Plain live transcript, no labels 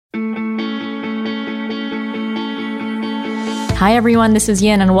Hi everyone, this is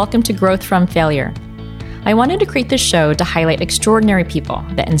Yin and welcome to Growth from Failure. I wanted to create this show to highlight extraordinary people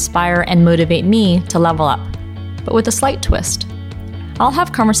that inspire and motivate me to level up, but with a slight twist. I'll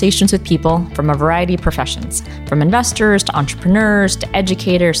have conversations with people from a variety of professions, from investors to entrepreneurs to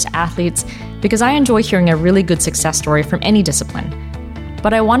educators to athletes, because I enjoy hearing a really good success story from any discipline.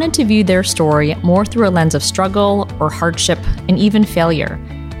 But I wanted to view their story more through a lens of struggle or hardship and even failure.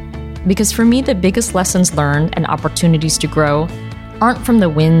 Because for me, the biggest lessons learned and opportunities to grow aren't from the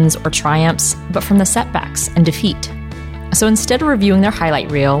wins or triumphs, but from the setbacks and defeat. So instead of reviewing their highlight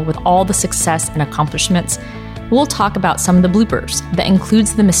reel with all the success and accomplishments, we'll talk about some of the bloopers that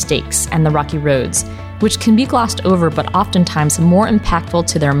includes the mistakes and the rocky roads, which can be glossed over but oftentimes more impactful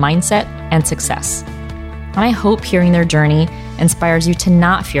to their mindset and success. And I hope hearing their journey inspires you to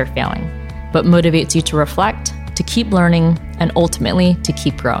not fear failing, but motivates you to reflect, to keep learning, and ultimately to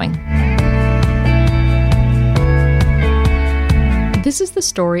keep growing. This is the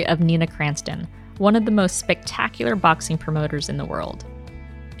story of Nina Cranston, one of the most spectacular boxing promoters in the world.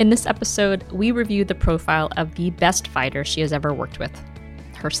 In this episode, we review the profile of the best fighter she has ever worked with,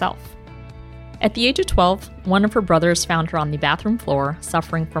 herself. At the age of 12, one of her brothers found her on the bathroom floor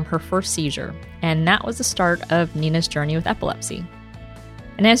suffering from her first seizure, and that was the start of Nina's journey with epilepsy.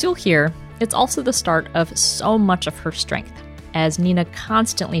 And as you'll hear, it's also the start of so much of her strength, as Nina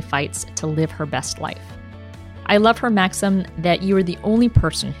constantly fights to live her best life. I love her maxim that you are the only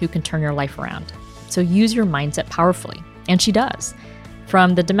person who can turn your life around, so use your mindset powerfully, and she does.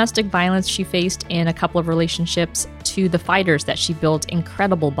 From the domestic violence she faced in a couple of relationships to the fighters that she built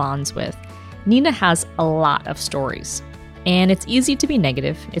incredible bonds with, Nina has a lot of stories. And it's easy to be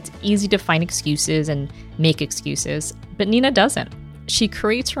negative, it's easy to find excuses and make excuses, but Nina doesn't. She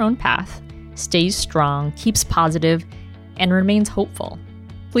creates her own path, stays strong, keeps positive, and remains hopeful.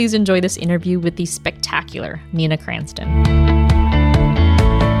 Please enjoy this interview with the spectacular Nina Cranston.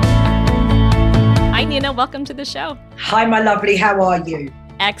 Hi, Nina. Welcome to the show. Hi, my lovely. How are you?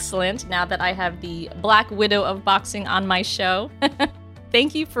 Excellent. Now that I have the Black Widow of boxing on my show.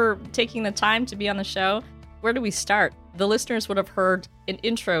 Thank you for taking the time to be on the show. Where do we start? The listeners would have heard an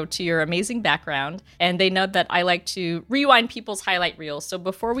intro to your amazing background, and they know that I like to rewind people's highlight reels. So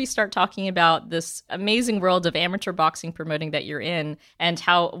before we start talking about this amazing world of amateur boxing promoting that you're in and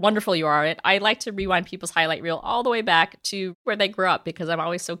how wonderful you are at it, I like to rewind people's highlight reel all the way back to where they grew up, because I'm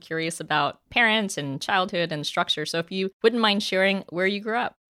always so curious about parents and childhood and structure. So if you wouldn't mind sharing where you grew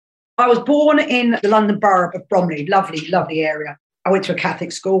up. I was born in the London borough of Bromley, lovely, lovely area. I went to a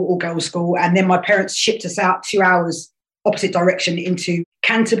Catholic school, all-girls school, and then my parents shipped us out 2 hours opposite direction into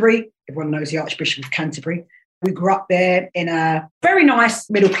Canterbury. Everyone knows the Archbishop of Canterbury. We grew up there in a very nice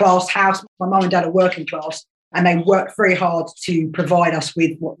middle-class house. My mum and dad are working class, and they worked very hard to provide us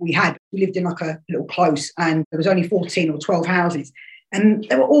with what we had. We lived in like a little close, and there was only 14 or 12 houses. And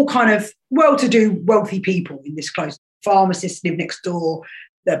they were all kind of well-to-do, wealthy people in this close. Pharmacists lived next door.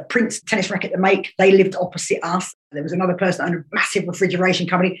 The Prince tennis racket they lived opposite us. There was another person that owned a massive refrigeration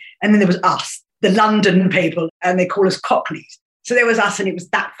company. And then there was us, the London people, and they call us Cockneys. So there was us, and it was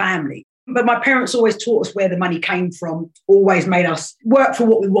that family. But my parents always taught us where the money came from, always made us work for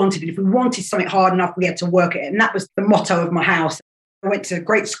what we wanted. And if we wanted something hard enough, we had to work at it. And that was the motto of my house. I went to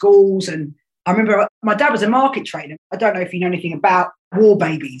great schools, and I remember my dad was a market trader. I don't know if you know anything about war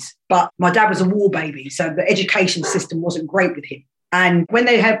babies, but my dad was a war baby. So the education system wasn't great with him. And when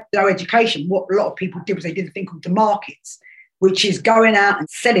they had no education, what a lot of people did was they did a thing called the markets, which is going out and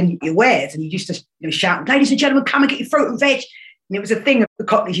selling your wares. And you used to shout, "Ladies and gentlemen, come and get your fruit and veg." And it was a thing that the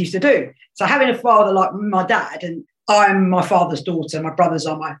Cockneys used to do. So having a father like my dad, and I'm my father's daughter, my brothers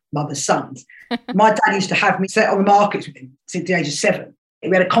are my mother's sons. My dad used to have me set on the markets with him since the age of 7.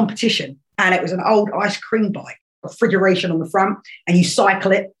 We had a competition, and it was an old ice cream bike, refrigeration on the front, and you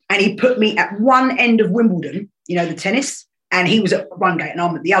cycle it. And he put me at one end of Wimbledon, the tennis, and he was at one gate and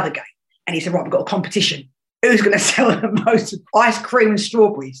I'm at the other gate. And he said, "Right, we've got a competition. Who's going to sell the most ice cream and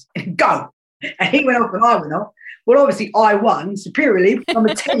strawberries? Go." And he went off and I went off. Well, obviously I won superiorly. I'm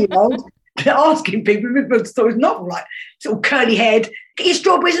a 10-year-old asking people, it was novel, like sort of curly head, "Get your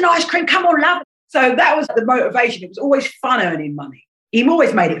strawberries and ice cream. Come on, love." So that was the motivation. It was always fun earning money. He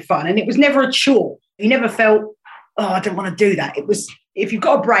always made it fun, and it was never a chore. He never felt, "Oh, I don't want to do that." It was, if you've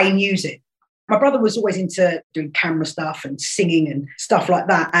got a brain, use it. My brother was always into doing camera stuff and singing and stuff like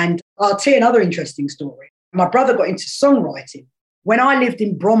that. And I'll tell you another interesting story. My brother got into songwriting. When I lived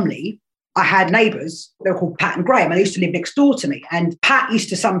in Bromley, I had neighbours. They were called Pat and Graham, and they used to live next door to me. And Pat used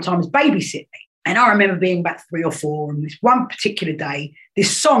to sometimes babysit me. And I remember being about 3 or 4, and this one particular day,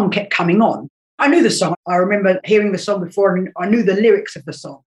 this song kept coming on. I knew the song. I remember hearing the song before, and I knew the lyrics of the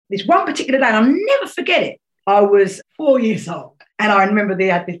song. This one particular day, and I'll never forget it, I was 4 years old. And I remember they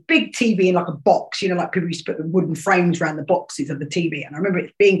had this big TV in like a box, like people used to put the wooden frames around the boxes of the TV. And I remember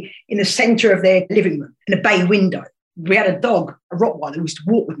it being in the centre of their living room in a bay window. We had a dog, a Rottweiler, who used to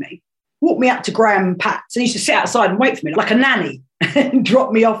walk me up to Graham and Pat's, and he used to sit outside and wait for me like a nanny and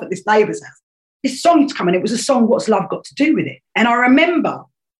drop me off at this neighbour's house. This song used to come in. It was a song, What's Love Got to Do With It? And I remember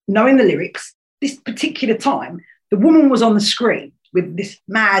knowing the lyrics. This particular time, the woman was on the screen with this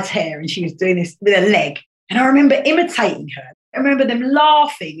mad hair and she was doing this with her leg. And I remember imitating her. I remember them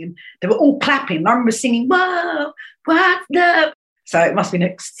laughing and they were all clapping. And I remember singing, whoa, what's love? So it must have been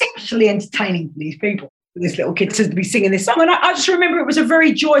exceptionally entertaining for these people, for this little kid to be singing this song. And I just remember it was a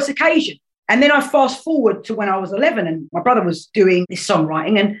very joyous occasion. And then I fast forward to when I was 11 and my brother was doing this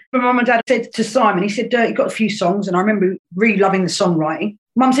songwriting. And my mum and dad said to Simon, he said, you've got a few songs. And I remember really loving the songwriting.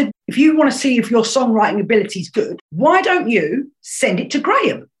 Mum said, if you want to see if your songwriting ability is good, why don't you send it to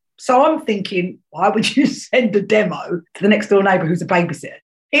Graham? So I'm thinking, why would you send a demo to the next door neighbour who's a babysitter?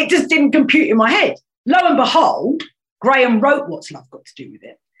 It just didn't compute in my head. Lo and behold, Graham wrote What's Love Got to Do With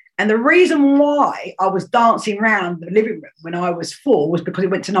It. And the reason why I was dancing around the living room when I was 4 was because it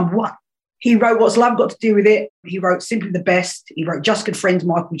went to number 1. He wrote What's Love Got to Do With It. He wrote Simply the Best. He wrote Just Good Friends,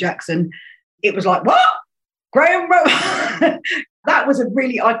 Michael Jackson. It was like, what? Graham wrote... That was a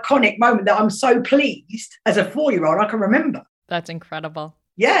really iconic moment that I'm so pleased as a 4-year-old I can remember. That's incredible.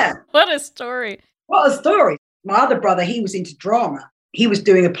 Yeah. What a story. What a story. My other brother, he was into drama. He was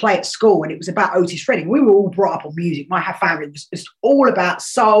doing a play at school and it was about Otis Redding. We were all brought up on music. My family was just all about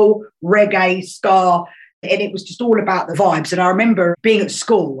soul, reggae, ska, and it was just all about the vibes. And I remember being at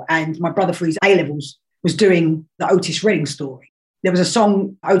school and my brother for his A-levels was doing the Otis Redding story. There was a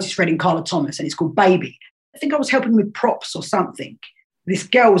song, Otis Redding, Carla Thomas, and it's called Baby. I think I was helping with props or something. This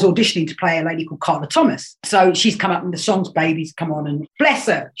girl was auditioning to play a lady called Carla Thomas. So she's come up and the song's Baby's come on and bless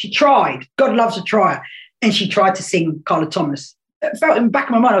her. She tried. God loves a trier. And she tried to sing Carla Thomas. It felt in the back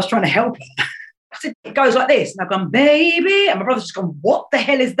of my mind I was trying to help her. I said, it goes like this. And I've gone, baby. And my brother's just gone, what the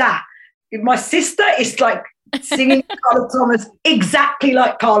hell is that? My sister is like singing Carla Thomas exactly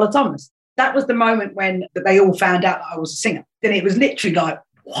like Carla Thomas. That was the moment when they all found out that I was a singer. Then it was literally like,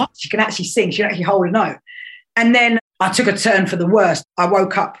 what? She can actually sing. She can actually hold a note. And then I took a turn for the worst. I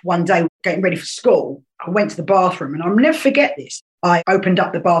woke up one day getting ready for school. I went to the bathroom and I'll never forget this. I opened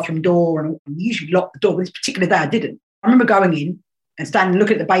up the bathroom door and usually locked the door, but this particular day I didn't. I remember going in and standing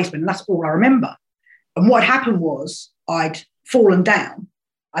looking at the basement and that's all I remember. And what happened was I'd fallen down.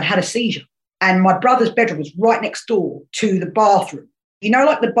 I'd had a seizure and my brother's bedroom was right next door to the bathroom. You know,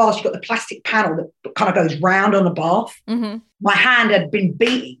 like the bath, you've got the plastic panel that kind of goes round on the bath. Mm-hmm. My hand had been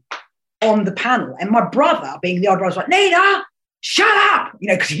beating on the panel. And my brother, being the older brother, was like, Nina, shut up,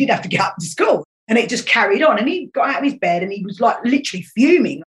 because he'd have to get up to school. And it just carried on. And he got out of his bed and he was like literally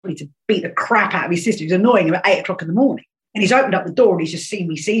fuming, ready to beat the crap out of his sister. He was annoying him at 8 o'clock in the morning. And he's opened up the door and he's just seen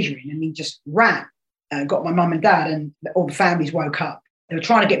me seizuring and he just ran. Got my mum and dad and all the families woke up. They were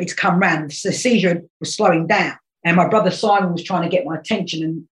trying to get me to come round. The seizure was slowing down. And my brother Simon was trying to get my attention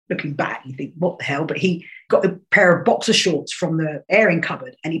and looking back, you think, what the hell? But he got a pair of boxer shorts from the airing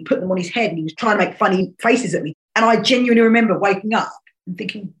cupboard and he put them on his head and he was trying to make funny faces at me. And I genuinely remember waking up and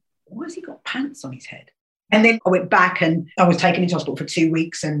thinking, why has he got pants on his head? And then I went back and I was taken into hospital for 2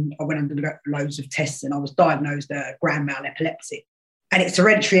 weeks and I went under loads of tests and I was diagnosed grand mal epilepsy. And it's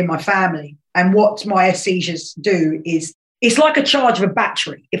hereditary in my family. And what my seizures do is, it's like a charge of a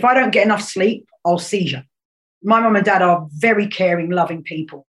battery. If I don't get enough sleep, I'll seizure. My mum and dad are very caring, loving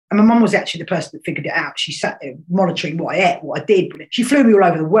people. And my mum was actually the person that figured it out. She sat there monitoring what I ate, what I did. She flew me all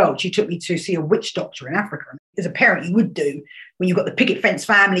over the world. She took me to see a witch doctor in Africa. As a parent, you would do. When you've got the picket fence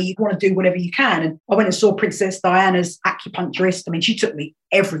family, you want to do whatever you can. And I went and saw Princess Diana's acupuncturist. I mean, she took me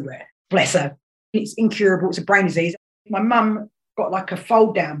everywhere. Bless her. It's incurable. It's a brain disease. My mum got like a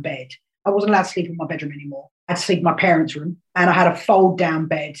fold-down bed. I wasn't allowed to sleep in my bedroom anymore. I had to sleep in my parents' room. And I had a fold-down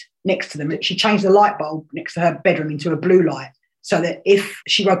bed next to them. She changed the light bulb next to her bedroom into a blue light, so that if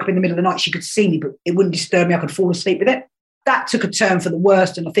she woke up in the middle of the night, she could see me, but it wouldn't disturb me. I could fall asleep with it. That took a turn for the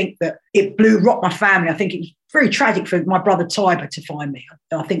worst. And I think that it rocked my family. I think it was very tragic for my brother Tiber to find me.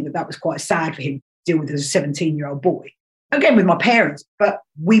 I think that was quite sad for him to deal with as a 17-year-old boy. Again, with my parents, but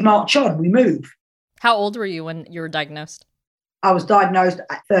we march on, we move. How old were you when you were diagnosed? I was diagnosed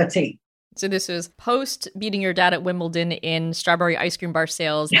at 13. So this was post beating your dad at Wimbledon in strawberry ice cream bar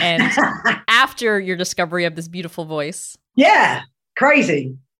sales and after your discovery of this beautiful voice. Yeah,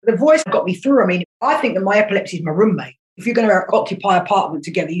 crazy. The voice got me through. I mean, I think that my epilepsy is my roommate. If you're going to occupy an apartment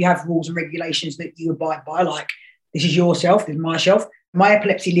together, you have rules and regulations that you abide by, like this is your shelf, this is my shelf. My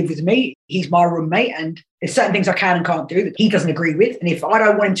epilepsy lives with me. He's my roommate and there's certain things I can and can't do that he doesn't agree with. And if I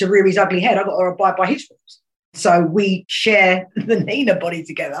don't want him to rear his ugly head, I've got to abide by his rules. So we share the Nina body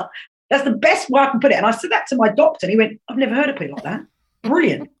together. That's the best way I can put it. And I said that to my doctor and he went, I've never heard of it like that.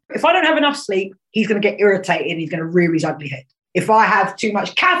 Brilliant. If I don't have enough sleep, he's going to get irritated and he's going to rear his ugly head. If I have too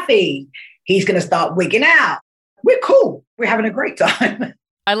much caffeine, he's going to start wigging out. We're cool. We're having a great time.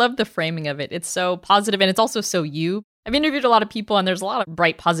 I love the framing of it. It's so positive and it's also so you. I've interviewed a lot of people and there's a lot of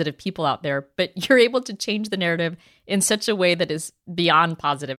bright, positive people out there, but you're able to change the narrative in such a way that is beyond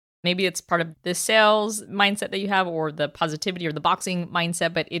positive. Maybe it's part of the sales mindset that you have or the positivity or the boxing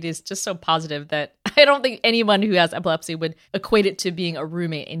mindset, but it is just so positive that I don't think anyone who has epilepsy would equate it to being a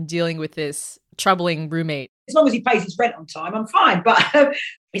roommate and dealing with this troubling roommate. As long as he pays his rent on time, I'm fine. But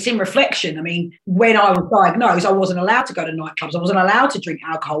it's in reflection. I mean, when I was diagnosed, I wasn't allowed to go to nightclubs. I wasn't allowed to drink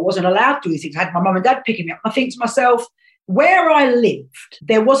alcohol. I wasn't allowed to do these things. I had my mum and dad picking me up. I think to myself, where I lived,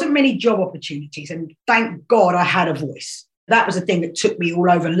 there wasn't many job opportunities. And thank God I had a voice. That was the thing that took me all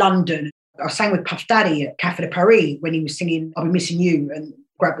over London. I sang with Puff Daddy at Café de Paris when he was singing I'll Be Missing You and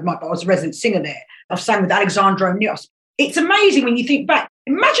grabbed the mic, but I was a resident singer there. I've sang with Alexandra O'Neill. It's amazing when you think back.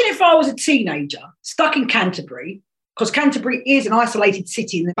 Imagine if I was a teenager stuck in Canterbury, because Canterbury is an isolated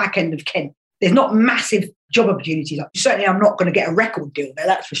city in the back end of Kent. There's not massive job opportunities. Certainly I'm not going to get a record deal there,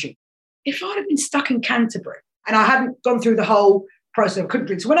 that's for sure. If I'd have been stuck in Canterbury and I hadn't gone through the whole process, I couldn't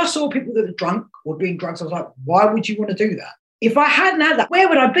drink. So when I saw people that were drunk or doing drugs, I was like, why would you want to do that? If I hadn't had that, where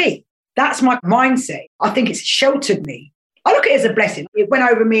would I be? That's my mindset. I think it's sheltered me. I look at it as a blessing. It went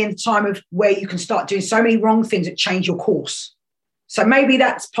over me in the time of where you can start doing so many wrong things that change your course. So maybe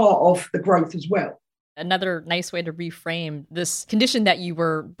that's part of the growth as well. Another nice way to reframe this condition that you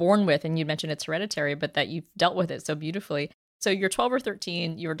were born with, and you mentioned it's hereditary, but that you've dealt with it so beautifully. So you're 12 or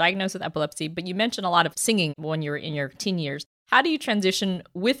 13, you were diagnosed with epilepsy, but you mentioned a lot of singing when you were in your teen years. How do you transition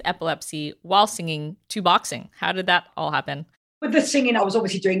with epilepsy while singing to boxing? How did that all happen? With the singing, I was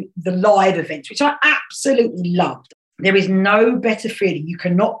obviously doing the live events, which I absolutely loved. There is no better feeling. You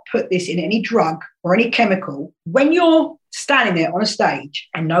cannot put this in any drug or any chemical. When you're standing there on a stage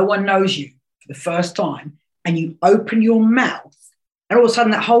and no one knows you for the first time and you open your mouth and all of a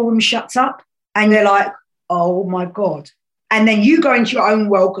sudden that whole room shuts up and they're like, oh my God. And then you go into your own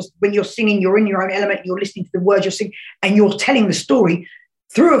world because when you're singing, you're in your own element, you're listening to the words you're singing and you're telling the story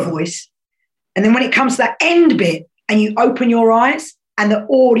through a voice. And then when it comes to that end bit and you open your eyes and the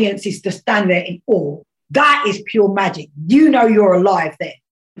audience is to stand there in awe, that is pure magic. You know you're alive there.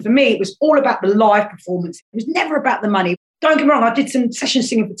 For me, it was all about the live performance. It was never about the money. Don't get me wrong, I did some session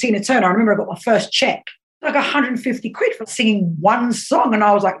singing for Tina Turner. I remember I got my first check, like 150 quid for singing one song. And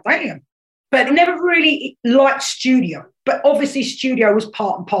I was like, damn. But I never really liked studio. But obviously studio was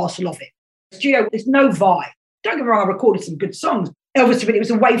part and parcel of it. Studio, there's no vibe. Don't get me wrong, I recorded some good songs. Obviously, but it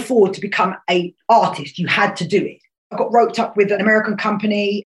was a way forward to become an artist. You had to do it. I got roped up with an American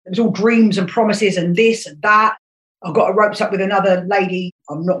company. It was all dreams and promises and this and that. I got roped up with another lady.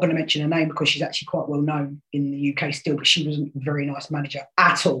 I'm not going to mention her name because she's actually quite well known in the UK still, but she wasn't a very nice manager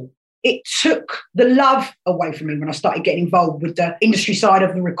at all. It took the love away from me when I started getting involved with the industry side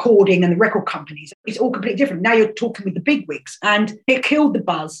of the recording and the record companies. It's all completely different. Now you're talking with the bigwigs and it killed the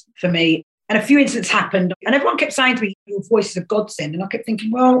buzz for me. And a few incidents happened and everyone kept saying to me, your voice is a godsend. And I kept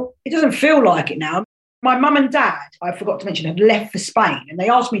thinking, well, it doesn't feel like it now. My mum and dad, I forgot to mention, had left for Spain and they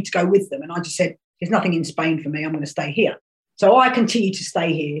asked me to go with them. And I just said, there's nothing in Spain for me. I'm going to stay here. So I continued to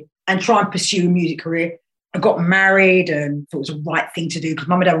stay here and try and pursue a music career. I got married and thought it was the right thing to do because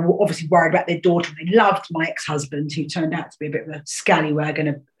mum and dad were obviously worried about their daughter. They loved my ex-husband, who turned out to be a bit of a scallywag and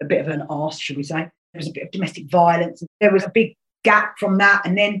a bit of an arse, should we say. There was a bit of domestic violence. There was a big gap from that.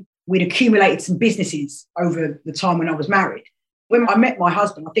 And then we'd accumulated some businesses over the time when I was married. When I met my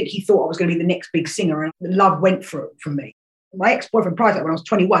husband, I think he thought I was going to be the next big singer and the love went for it from me. My ex-boyfriend prior to that, when I was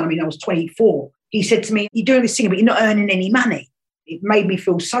 21, I was 24, he said to me, you're doing this singing, but you're not earning any money. It made me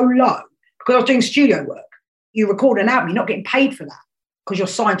feel so low because I was doing studio work. You record an album, you're not getting paid for that because you're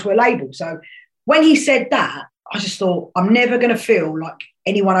signed to a label. So when he said that, I just thought, I'm never going to feel like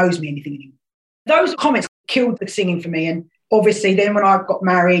anyone owes me anything anymore. Those comments killed the singing for me. And obviously then when I got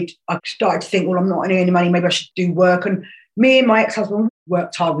married, I started to think, well, I'm not earning any money, maybe I should do work. And me and my ex-husband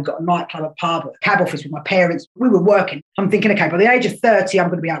worked hard. We got a nightclub, a pub, a cab office with my parents. We were working. I'm thinking, okay, by the age of 30, I'm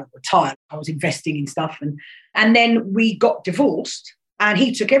going to be able to retire. I was investing in stuff. And then we got divorced and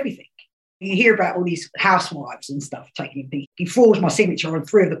he took everything. You hear about all these housewives and stuff taking everything. He forged my signature on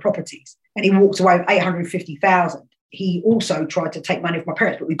 3 of the properties and he walked away with 850,000. He also tried to take money from my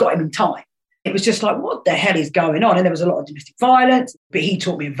parents, but we got him in time. It was just like, what the hell is going on? And there was a lot of domestic violence, but he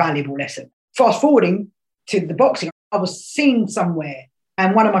taught me a valuable lesson. Fast forwarding to the boxing, I was seen somewhere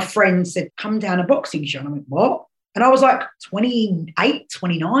and one of my friends said, come down a boxing show. And I went, what? And I was like 28,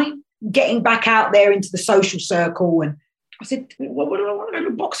 29. getting back out there into the social circle. And I said, what do I want to go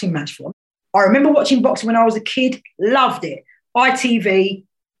to a boxing match for? I remember watching boxing when I was a kid, loved it. ITV,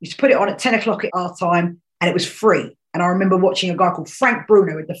 used to put it on at 10 o'clock at our time, and it was free. And I remember watching a guy called Frank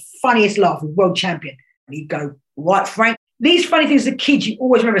Bruno with the funniest laugh, world champion. And he'd go, right, Frank. These funny things as a kid, you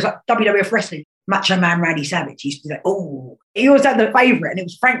always remember, it's like WWF wrestling, Macho Man Randy Savage. He used to be like, oh, he always had the favourite. And it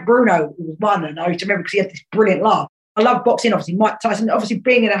was Frank Bruno who was one. And I used to remember because he had this brilliant laugh. I love boxing, obviously. Mike Tyson, obviously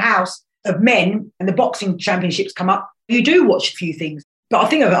being in a house of men and the boxing championships come up, you do watch a few things. But I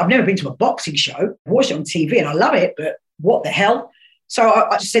think I've never been to a boxing show. I watched it on TV and I love it, but what the hell? So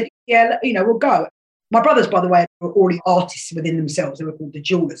I just said, yeah, we'll go. My brothers, by the way, were already artists within themselves. They were called the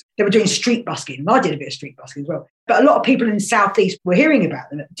Jewelers. They were doing street busking, and I did a bit of street busking as well. But a lot of people in the Southeast were hearing about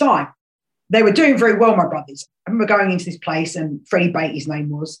them at the time. They were doing very well, my brothers. I remember going into this place, and Freddie Bate, his name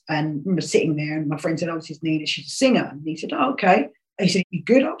was, and I remember sitting there, and my friend said, oh, this is Nina, she's a singer. And he said, oh, okay. And he said, you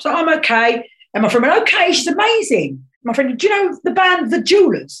good? I was like, I'm okay. And my friend went, okay, she's amazing. My friend, do you know the band The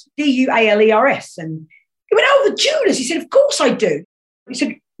Jewelers? Dualers. And he went, oh, The Jewelers. He said, of course I do. He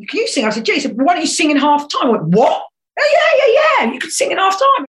said, can you sing? I said, yeah. He said, well, why don't you sing in half time? I went, what? Oh, yeah. You could sing in half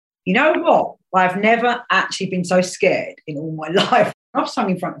time. You know what? I've never actually been so scared in all my life. I've sung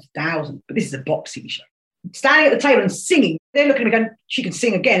in front of thousands, but this is a boxing show. Standing at the table and singing, they're looking at me going, she can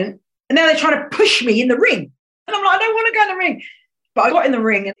sing again. And now they're trying to push me in the ring. And I'm like, I don't want to go in the ring. But I got in the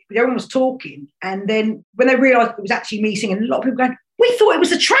ring and everyone was talking. And then when they realised it was actually me singing, a lot of people going, we thought it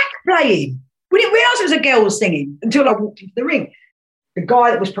was a track playing. We didn't realise it was a girl singing until I walked into the ring. The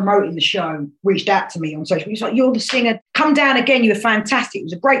guy that was promoting the show reached out to me on social media. He was like, you're the singer. Come down again. You were fantastic. It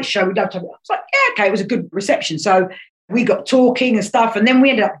was a great show. We'd love to have it. I was like, yeah, okay. It was a good reception. So we got talking and stuff. And then we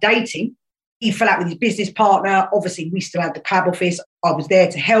ended up dating. He fell out with his business partner. Obviously, we still had the club office. I was there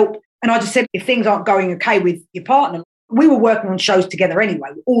to help. And I just said, if things aren't going okay with your partner, we were working on shows together anyway,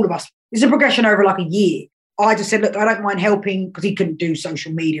 all of us. It's a progression over like a year. I just said, look, I don't mind helping because he couldn't do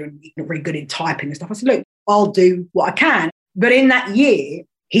social media and he's not very good in typing and stuff. I said, look, I'll do what I can. But in that year,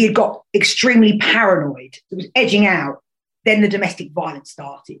 he had got extremely paranoid. It was edging out. Then the domestic violence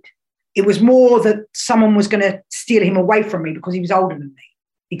started. It was more that someone was going to steal him away from me because he was older than me.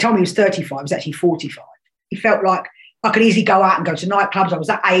 He told me he was 35. I was actually 45. He felt like I could easily go out and go to nightclubs. I was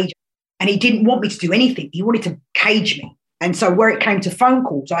that age. And he didn't want me to do anything. He wanted to cage me. And so where it came to phone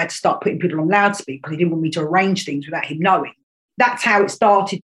calls, I had to start putting people on loudspeaker because he didn't want me to arrange things without him knowing. That's how it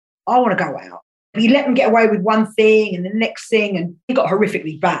started. I want to go out. He let them get away with one thing and the next thing, and it got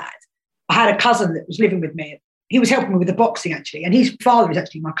horrifically bad. I had a cousin that was living with me. He was helping me with the boxing, actually, and his father is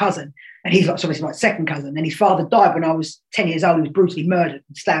actually my cousin, and he's obviously my second cousin, and his father died when I was 10 years old. He was brutally murdered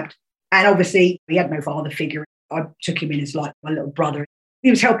and stabbed, and obviously he had no father figure. I took him in as like my little brother. He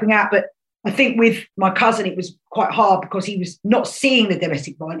was helping out, but I think with my cousin, it was quite hard because he was not seeing the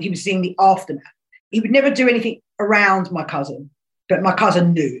domestic violence. He was seeing the aftermath. He would never do anything around my cousin, but my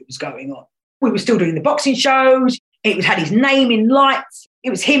cousin knew it was going on. We were still doing the boxing shows. It had his name in lights. It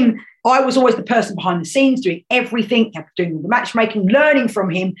was him. I was always the person behind the scenes doing everything, doing all the matchmaking, learning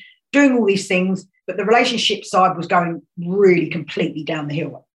from him, doing all these things. But the relationship side was going really completely down the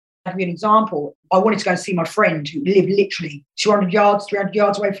hill. I'll give you an example. I wanted to go and see my friend who lived literally 200 yards, 300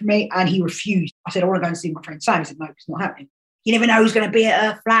 yards away from me, and he refused. I said, I want to go and see my friend Sam. He said, no, it's not happening. You never know who's going to be at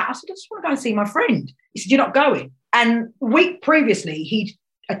her flat. I said, I just want to go and see my friend. He said, you're not going. And a week previously, he'd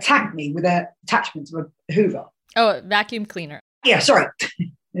attacked me with an attachment to a Hoover. Oh, a vacuum cleaner. Yeah, sorry.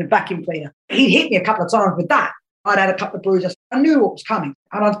 A vacuum cleaner. He'd hit me a couple of times with that. I'd had a couple of bruises. I knew what was coming.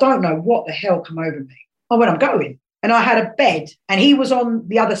 And I don't know what the hell come over me. I went, I'm going. And I had a bed and he was on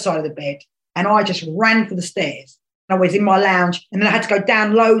the other side of the bed. And I just ran for the stairs. I was in my lounge and then I had to go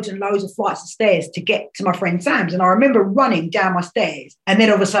down loads and loads of flights of stairs to get to my friend Sam's. And I remember running down my stairs. And then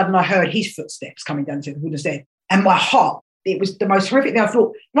all of a sudden I heard his footsteps coming down the wooden stairs. And my heart, it was the most horrific thing. I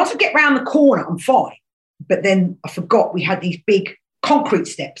thought, once I get round the corner, I'm fine. But then I forgot we had these big concrete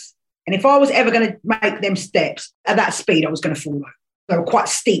steps. And if I was ever going to make them steps at that speed, I was going to fall over. They were quite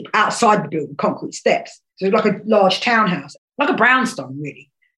steep outside the building, concrete steps. So it was like a large townhouse, like a brownstone,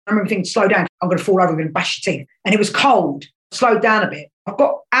 really. I remember thinking, slow down, I'm going to fall over, I'm going to bash your teeth. And it was cold, slowed down a bit. I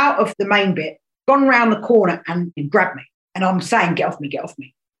got out of the main bit, gone round the corner and he grabbed me. And I'm saying, get off me, get off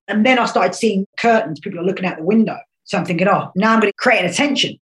me. And then I started seeing curtains, people are looking out the window. So I'm thinking, oh, now I'm going to create an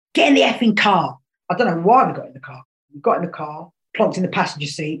attention. Get in the effing car. I don't know why we got in the car. We got in the car, plonked in the passenger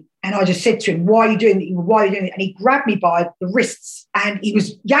seat. And I just said to him, why are you doing that? Why are you doing it? And he grabbed me by the wrists and he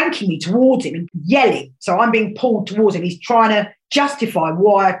was yanking me towards him and yelling. So I'm being pulled towards him. He's trying to justify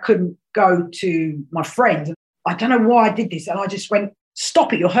why I couldn't go to my friends. I don't know why I did this. And I just went,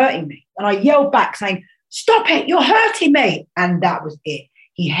 stop it, you're hurting me. And I yelled back saying, stop it, you're hurting me. And that was it.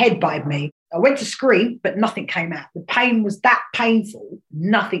 He headbutted me. I went to scream, but nothing came out. The pain was that painful,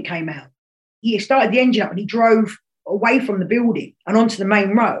 nothing came out. He started the engine up and he drove away from the building and onto the main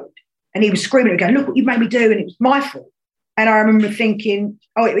road. And he was screaming again, look what you made me do. And it was my fault. And I remember thinking,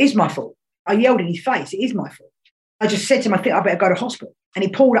 oh, it is my fault. I yelled in his face, it is my fault. I just said to him, I think I better go to hospital. And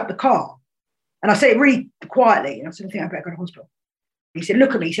he pulled up the car. And I said it really quietly. And I said, I think I better go to hospital. He said,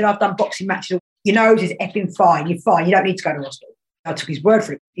 look at me. He said, I've done boxing matches. Your nose is effing fine. You're fine. You don't need to go to hospital. I took his word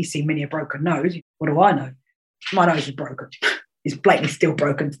for it. He's seen many a broken nose. What do I know? My nose is broken. It's blatantly still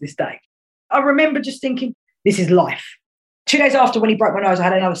broken to this day. I remember just thinking, this is life. 2 days after when he broke my nose, I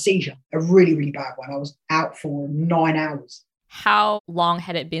had another seizure, a really, really bad one. I was out for 9 hours. How long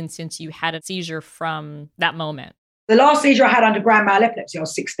had it been since you had a seizure from that moment? The last seizure I had under grand mal epilepsy, I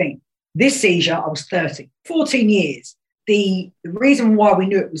was 16. This seizure, I was 30. 14 years. The reason why we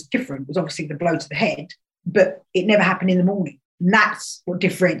knew it was different was obviously the blow to the head, but it never happened in the morning. And that's what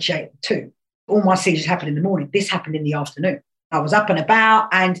differentiated the two. All my seizures happened in the morning. This happened in the afternoon. I was up and about,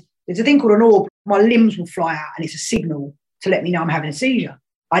 and there's a thing called an orb. My limbs will fly out, and it's a signal to let me know I'm having a seizure.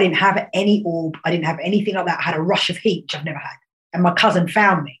 I didn't have any orb. I didn't have anything like that. I had a rush of heat, which I've never had. And my cousin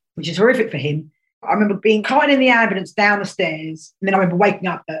found me, which is horrific for him. I remember being carted in the ambulance down the stairs. And then I remember waking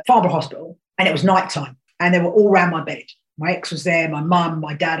up at Farnborough Hospital, and it was nighttime. And they were all around my bed. My ex was there, my mum,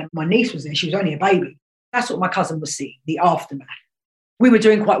 my dad, and my niece was there. She was only a baby. That's what my cousin was seeing, the aftermath. We were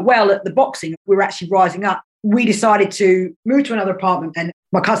doing quite well at the boxing. We were actually rising up. We decided to move to another apartment, and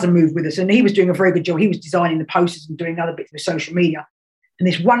my cousin moved with us, and he was doing a very good job. He was designing the posters and doing other bits with social media. And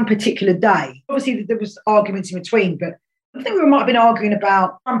this one particular day, obviously there was arguments in between, but I think we might have been arguing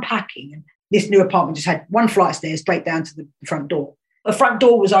about unpacking. And this new apartment just had one flight of stairs straight down to the front door. The front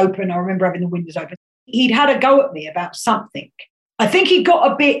door was open. I remember having the windows open. He'd had a go at me about something. I think he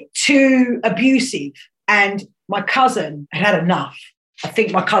got a bit too abusive, and my cousin had had enough. I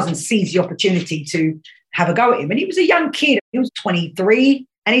think my cousin seized the opportunity to have a go at him. And he was a young kid. He was 23,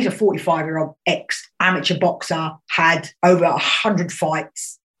 and he's a 45-year-old ex-amateur boxer, had over 100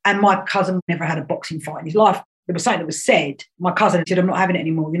 fights. And my cousin never had a boxing fight in his life. There was something that was said. My cousin said, I'm not having it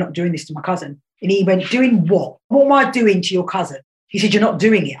anymore. You're not doing this to my cousin. And he went, doing what? What am I doing to your cousin? He said, you're not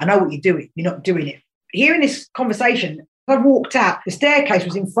doing it. I know what you're doing. You're not doing it. Hearing this conversation, I walked out. The staircase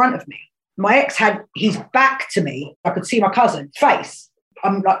was in front of me. My ex had his back to me. I could see my cousin's face.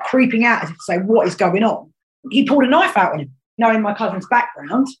 I'm like creeping out as if to say, what is going on? He pulled a knife out on him, knowing my cousin's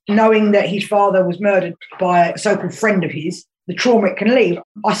background, knowing that his father was murdered by a so-called friend of his, the trauma it can leave.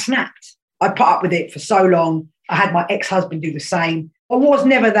 I snapped. I put up with it for so long. I had my ex-husband do the same. I was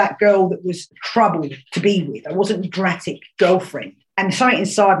never that girl that was trouble to be with. I wasn't a dramatic girlfriend. And something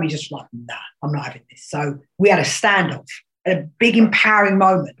inside me just like, nah, I'm not having this. So we had a standoff, a big empowering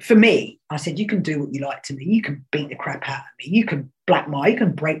moment. For me, I said, you can do what you like to me. You can beat the crap out of me. You can you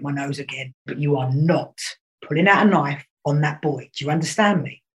can break my nose again, but you are not pulling out a knife on that boy. Do you understand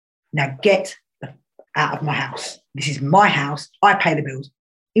me? Now get out of my house. This is my house. I pay the bills.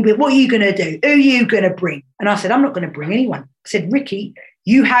 He went, what are you going to do? Who are you going to bring? And I said, I'm not going to bring anyone. I said, Ricky,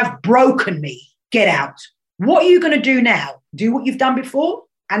 you have broken me. Get out. What are you going to do now? Do what you've done before?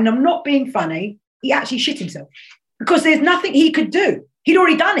 And I'm not being funny. He actually shit himself because there's nothing he could do. He'd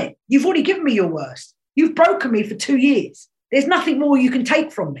already done it. You've already given me your worst. You've broken me for 2 years. There's nothing more you can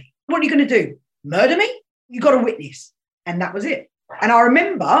take from me. What are you going to do? Murder me? You got a witness. And that was it. And I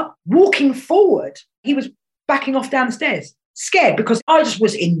remember walking forward. He was backing off down the stairs, scared because I just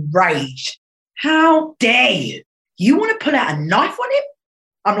was enraged. How dare you? You want to pull out a knife on him?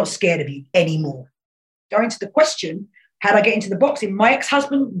 I'm not scared of you anymore. Going to the question, how did I get into the boxing? My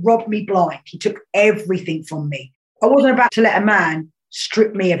ex-husband robbed me blind. He took everything from me. I wasn't about to let a man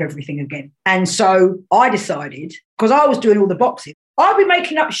strip me of everything again. And so I decided, because I was doing all the boxing, I'd be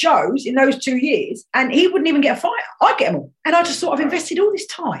making up shows in those 2 years and he wouldn't even get a fight. I'd get them all. And I just thought, I've invested all this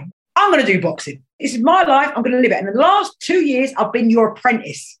time. I'm going to do boxing. This is my life. I'm going to live it. And in the last 2 years, I've been your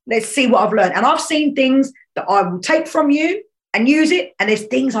apprentice. Let's see what I've learned. And I've seen things that I will take from you and use it. And there's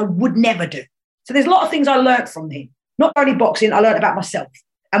things I would never do. So there's a lot of things I learned from him. Not only boxing, I learned about myself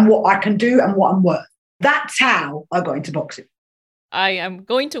and what I can do and what I'm worth. That's how I got into boxing. I am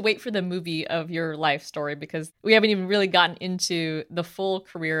going to wait for the movie of your life story because we haven't even really gotten into the full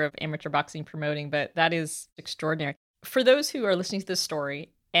career of amateur boxing promoting, but that is extraordinary. For those who are listening to this story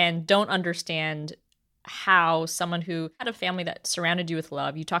and don't understand how someone who had a family that surrounded you with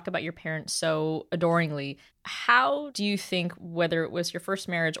love, you talk about your parents so adoringly, how do you think, whether it was your first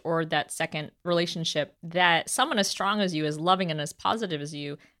marriage or that second relationship, that someone as strong as you, as loving and as positive as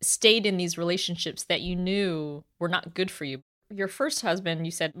you, stayed in these relationships that you knew were not good for you? Your first husband,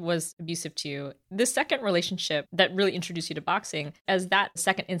 you said, was abusive to you. This second relationship that really introduced you to boxing, as that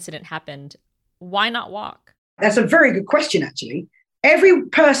second incident happened, why not walk? That's a very good question, actually. Every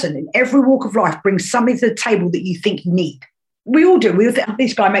person in every walk of life brings something to the table that you think you need. We all do. We all think,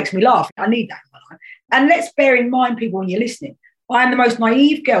 this guy makes me laugh. I need that in my life. And let's bear in mind, people, when you're listening, I am the most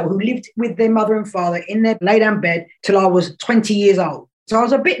naive girl who lived with their mother and father in their lay-down bed till I was 20 years old. So I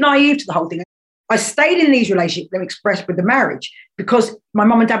was a bit naive to the whole thing. I stayed in these relationships that were expressed with the marriage because my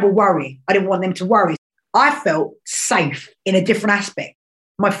mum and dad were worrying. I didn't want them to worry. I felt safe in a different aspect.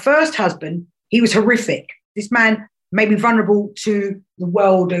 My first husband, he was horrific. This man made me vulnerable to the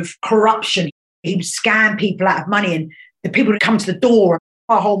world of corruption. He would scam people out of money, and the people would come to the door.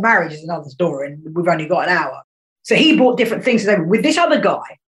 Our whole marriage is another story, and we've only got an hour. So he brought different things to them. With this other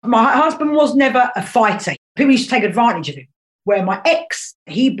guy, my husband was never a fighter. People used to take advantage of him. Where my ex,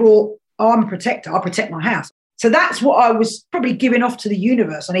 he brought, I'm a protector. I protect my house. So that's what I was probably giving off to the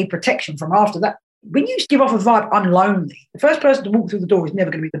universe. I need protection from after that. When you give off a vibe, I'm lonely, the first person to walk through the door is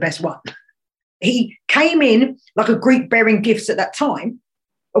never going to be the best one. He came in like a Greek bearing gifts at that time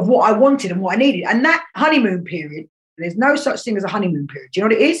of what I wanted and what I needed. And that honeymoon period, there's no such thing as a honeymoon period. Do you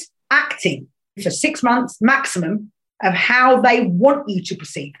know what it is? Acting for 6 months maximum of how they want you to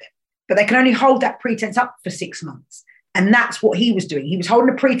perceive them. But they can only hold that pretense up for 6 months. And that's what he was doing. He was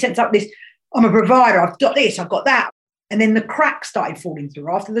holding a pretense up this, I'm a provider, I've got this, I've got that. And then the cracks started falling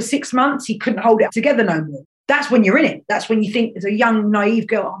through. After the 6 months, he couldn't hold it together no more. That's when you're in it. That's when you think as a young, naive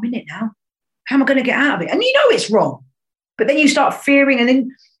girl, I'm in it now. How am I going to get out of it? And you know it's wrong. But then you start fearing, and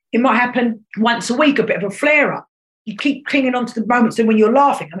then it might happen once a week, a bit of a flare-up. You keep clinging on to the moments and when you're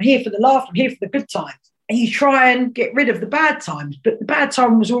laughing. I'm here for the laugh. I'm here for the good times. And you try and get rid of the bad times. But the bad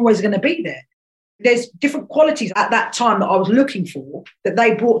time was always going to be there. There's different qualities at that time that I was looking for that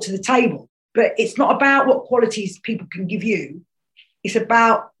they brought to the table. But it's not about what qualities people can give you. It's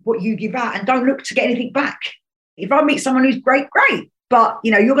about what you give out, and don't look to get anything back. If I meet someone who's great, great. But,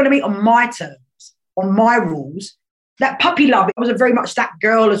 you know, you're going to meet on my terms, on my rules. That puppy love, it was very much that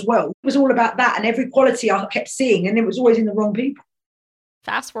girl as well. It was all about that, and every quality I kept seeing, and it was always in the wrong people.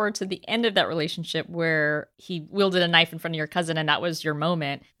 Fast forward to the end of that relationship where he wielded a knife in front of your cousin, and that was your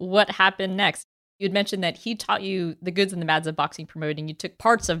moment. What happened next? You had mentioned that he taught you the goods and the bads of boxing promoting. You took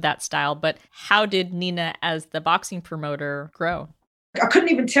parts of that style, but how did Nina, as the boxing promoter, grow? I couldn't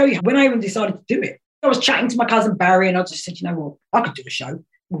even tell you when I even decided to do it. I was chatting to my cousin Barry, and I just said, you know what, I could do a show.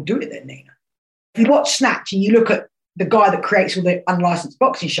 We'll do it then, Nina. If you watch Snatch and you look at the guy that creates all the unlicensed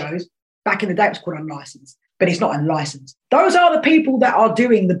boxing shows, back in the day it was called Unlicensed, but it's not unlicensed. Those are the people that are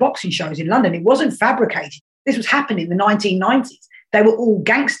doing the boxing shows in London. It wasn't fabricated. This was happening in the 1990s. They were all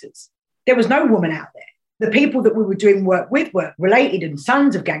gangsters. There was no woman out there. The people that we were doing work with were related and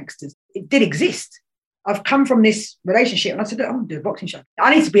sons of gangsters. It did exist. I've come from this relationship and I said, I'm going to do a boxing show.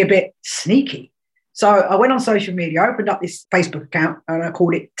 I need to be a bit sneaky. So I went on social media, I opened up this Facebook account and I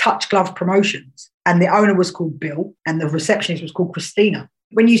called it Touch Glove Promotions. And the owner was called Bill and the receptionist was called Christina.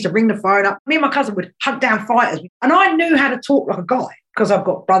 When you used to ring the phone up, me and my cousin would hunt down fighters. And I knew how to talk like a guy because I've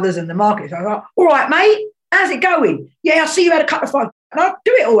got brothers in the market. So I was like, all right, mate, how's it going? Yeah, I see you had a couple of fights. And I'd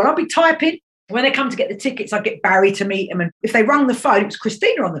do it all and I'd be typing. When they come to get the tickets, I'd get Barry to meet them. And if they rung the phone, it was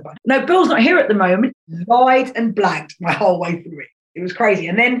Christina on the phone. No, Bill's not here at the moment. Lied and blagged my whole way through it. It was crazy.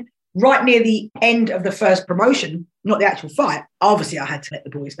 And then right near the end of the first promotion, not the actual fight, obviously I had to let the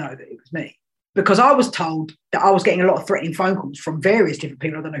boys know that it was me. Because I was told that I was getting a lot of threatening phone calls from various different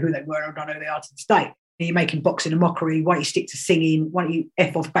people. I don't know who they were. I don't know who they are to this day. You're making boxing a mockery. Why don't you stick to singing? Why don't you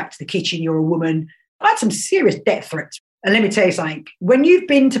F off back to the kitchen? You're a woman. I had some serious death threats. And let me tell you something. When you've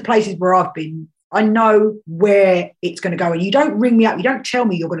been to places where I've been, I know where it's going to go. And you don't ring me up. You don't tell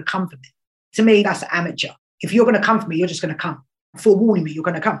me you're going to come for me. To me, that's amateur. If you're going to come for me, you're just going to come. Forewarning me, you're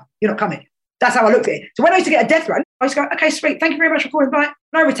going to come. You're not coming. That's how I looked at it. So when I used to get a death threat, I used to go, okay, sweet. Thank you very much for calling back.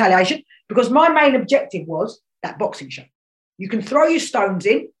 No retaliation. Because my main objective was that boxing show. You can throw your stones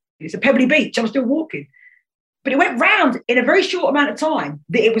in. It's a pebbly beach. I'm still walking. But it went round in a very short amount of time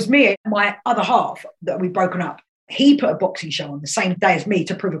that it was me and my other half that we'd broken up. He put a boxing show on the same day as me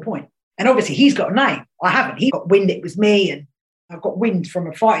to prove a point. And obviously he's got a name. I haven't. He got wind it was me, and I got wind from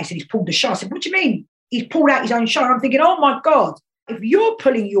a fight. He said he's pulled the show. I said, what do you mean? He's pulled out his own show. And I'm thinking, oh my God, if you're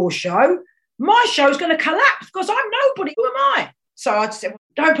pulling your show, my show's going to collapse because I'm nobody. Who am I? So I just said,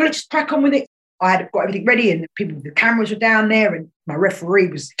 don't pull it, just crack on with it. I had got everything ready and people with the cameras were down there, and my referee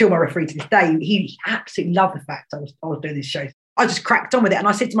was still my referee to this day. He absolutely loved the fact I was doing this show. I just cracked on with it, and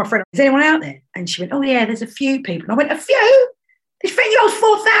I said to my friend, is anyone out there? And she went, oh yeah, there's a few people. And I went, a few? This venue holds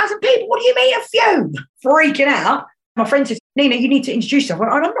 4,000 people. What do you mean a few? Freaking out. My friend says, Nina, you need to introduce yourself. I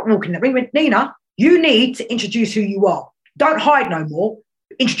went, I'm not walking that ring. He went, Nina, you need to introduce who you are. Don't hide no more.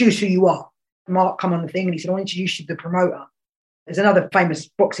 Introduce who you are. Mark come on the thing and he said, I'll introduce you to the promoter. There's another famous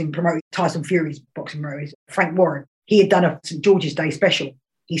boxing promoter, Tyson Fury's boxing promoter, Frank Warren. He had done a St. George's Day special.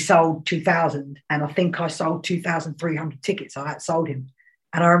 He sold 2,000 and I think I sold 2,300 tickets. I outsold him.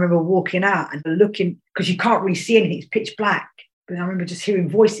 And I remember walking out and looking, because you can't really see anything, it's pitch black. But I remember just hearing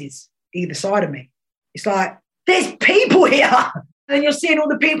voices either side of me. It's like, there's people here. And then you're seeing all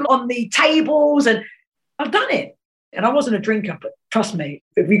the people on the tables and I've done it. And I wasn't a drinker, but trust me,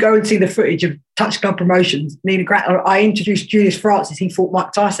 if we go and see the footage of Touch Club Promotions, I introduced Julius Francis, he fought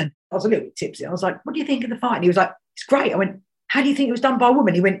Mike Tyson. I was a little bit tipsy. I was like, what do you think of the fight? And he was like, it's great. I went, how do you think it was done by a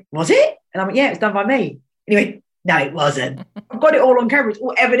woman? He went, was it? And I went, yeah, it was done by me. And he went, no, it wasn't. I've got it all on camera. It's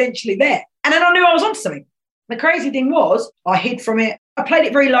all evidentially there. And then I knew I was onto something. The crazy thing was I hid from it. I played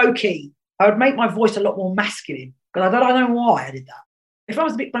it very low key. I would make my voice a lot more masculine because I don't know why I did that. If I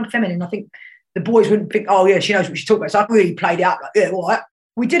was a bit feminine, I think the boys wouldn't think, oh, yeah, she knows what she's talking about. So I really played it up like, yeah, all right.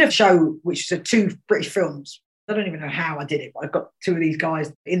 We did a show, which was 2 British films. I don't even know how I did it, but I got 2 of these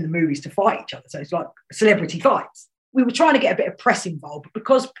guys in the movies to fight each other. So it's like celebrity fights. We were trying to get a bit of press involved, but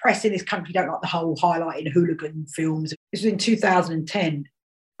because press in this country don't like the whole highlighting hooligan films. This was in 2010.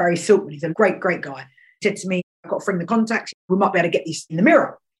 Barry Silkman, he's a great, great guy. He said to me, I've got a friend in the contacts. We might be able to get this in the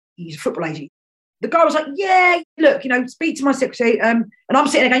Mirror. He's a football agent. The guy was like, yeah, look, speak to my secretary. And I'm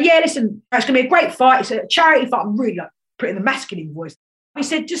sitting there going, yeah, listen, it's going to be a great fight. It's a charity fight. I'm really like putting the masculine voice. He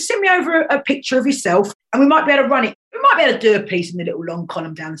said, just send me over a picture of yourself and we might be able to run it. We might be able to do a piece in the little long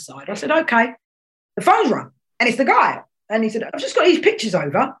column down the side. I said, okay. The phone's rung and it's the guy. And he said, I've just got these pictures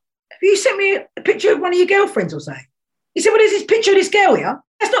over. Have you sent me a picture of one of your girlfriends or something? He said, well, there's this picture of this girl here.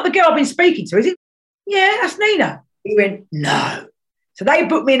 That's not the girl I've been speaking to, is it? Yeah, that's Nina. He went, no. So they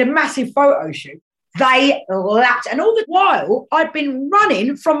booked me in a massive photo shoot. They lapped. And all the while, I'd been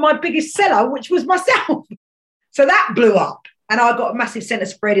running from my biggest seller, which was myself. So that blew up. And I got a massive centre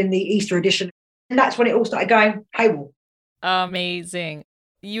spread in the Easter edition. And that's when it all started going haywire. Amazing.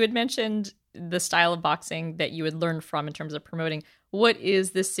 You had mentioned the style of boxing that you had learned from in terms of promoting. What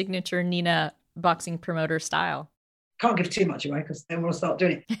is the signature Nina boxing promoter style? Can't give too much away because then we'll start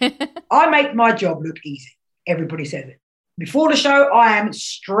doing it. I make my job look easy. Everybody says it. Before the show, I am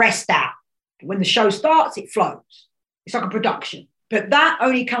stressed out. When the show starts, it flows. It's like a production. But that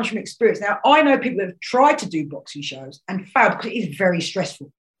only comes from experience. Now, I know people that have tried to do boxing shows and failed because it is very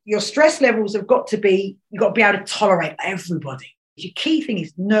stressful. Your stress levels have got to be, you've got to be able to tolerate everybody. Your key thing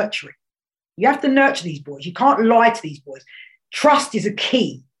is nurturing. You have to nurture these boys. You can't lie to these boys. Trust is a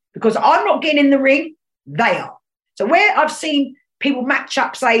key because I'm not getting in the ring, they are. So where I've seen people match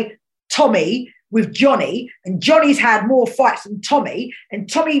up, say, Tommy with Johnny, and Johnny's had more fights than Tommy, and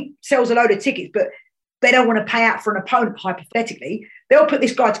Tommy sells a load of tickets, but they don't want to pay out for an opponent, hypothetically. They'll put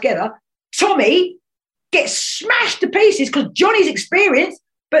this guy together. Tommy gets smashed to pieces because Johnny's experienced,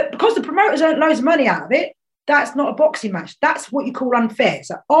 but because the promoters earn loads of money out of it, that's not a boxing match. That's what you call unfair.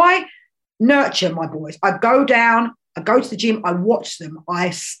 So I nurture my boys. I go down, I go to the gym, I watch them,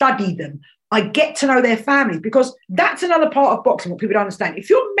 I study them, I get to know their families, because that's another part of boxing, what people don't understand. If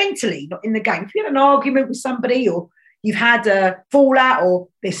you're mentally not in the game, if you had an argument with somebody or you've had a fallout or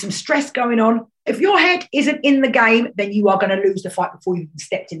there's some stress going on, if your head isn't in the game, then you are going to lose the fight before you've even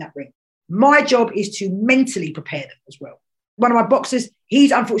stepped in that ring. My job is to mentally prepare them as well. One of my boxers,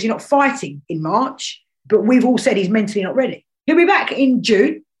 he's unfortunately not fighting in March, but we've all said he's mentally not ready. He'll be back in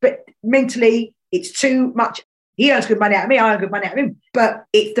June, but mentally it's too much. He earns good money out of me, I earn good money out of him. But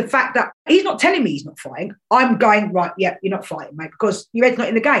it's the fact that he's not telling me he's not fighting. I'm going, right, yeah, you're not fighting, mate, because your head's not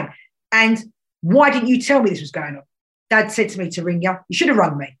in the game. And why didn't you tell me this was going on? Dad said to me to ring you. You should have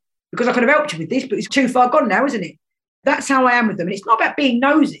rung me because I could have helped you with this, but it's too far gone now, isn't it? That's how I am with them. And it's not about being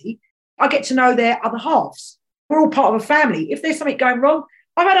nosy. I get to know their other halves. We're all part of a family. If there's something going wrong,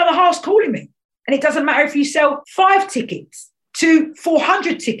 I've had other halves calling me. And it doesn't matter if you sell 5 tickets to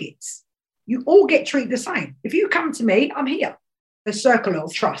 400 tickets. You all get treated the same. If you come to me, I'm here. The circle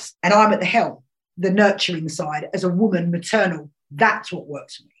of trust. And I'm at the helm, the nurturing side. As a woman, maternal, that's what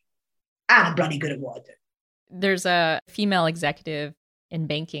works for me. And I'm bloody good at what I do. There's a female executive in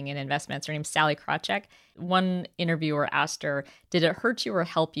banking and investments. Her name's Sally Krawcheck. One interviewer asked her, did it hurt you or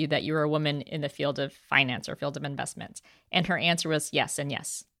help you that you were a woman in the field of finance or field of investments? And her answer was yes and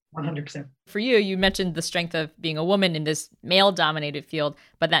yes. 100%. For you, you mentioned the strength of being a woman in this male-dominated field,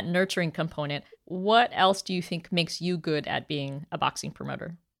 but that nurturing component. What else do you think makes you good at being a boxing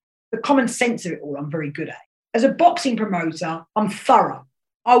promoter? The common sense of it all, I'm very good at. As a boxing promoter, I'm thorough.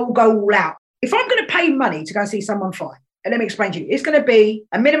 I will go all out. If I'm going to pay money to go and see someone fight, and let me explain to you, it's going to be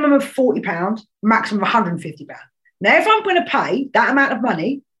a minimum of £40, maximum of £150. Now, if I'm going to pay that amount of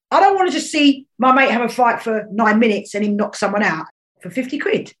money, I don't want to just see my mate have a fight for 9 minutes and him knock someone out for 50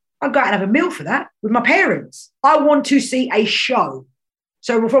 quid. I'd go out and have a meal for that with my parents. I want to see a show.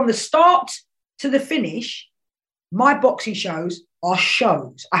 So from the start to the finish, my boxing shows are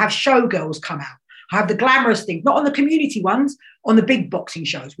shows. I have showgirls come out. I have the glamorous things, not on the community ones, on the big boxing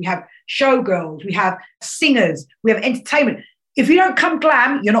shows. We have showgirls, we have singers, we have entertainment. If you don't come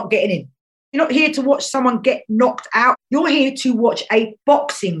glam, you're not getting in. You're not here to watch someone get knocked out. You're here to watch a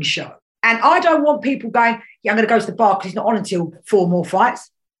boxing show. And I don't want people going, yeah, I'm going to go to the bar because he's not on until 4 more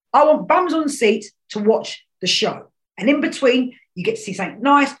fights. I want bums on seats to watch the show. And in between, you get to see something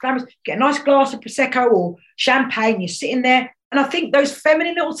nice, glamorous, get a nice glass of Prosecco or champagne, you're sitting there. And I think those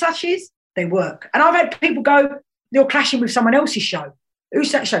feminine little touches, they work. And I've had people go, you're clashing with someone else's show.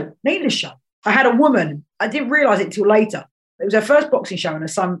 Who's that show? Nina's show. I had a woman, I didn't realise it until later. It was her first boxing show and her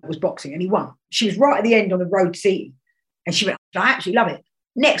son was boxing and he won. She was right at the end on the road seating. And she went, I absolutely love it.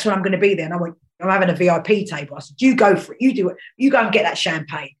 Next one I'm going to be there. And I went, I'm having a VIP table. I said, you go for it. You do it. You go and get that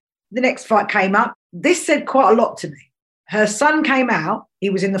champagne. The next fight came up. This said quite a lot to me. Her son came out. He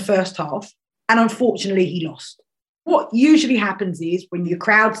was in the first half. And unfortunately, he lost. What usually happens is when your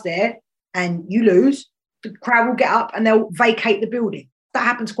crowd's there and you lose, the crowd will get up and they'll vacate the building. That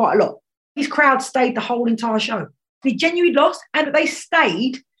happens quite a lot. His crowd stayed the whole entire show. He genuinely lost and they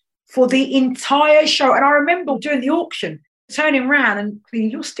stayed for the entire show. And I remember during the auction, turning around and thinking,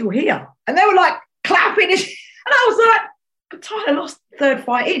 you're still here. And they were like clapping. And I was like, but Tyler lost the third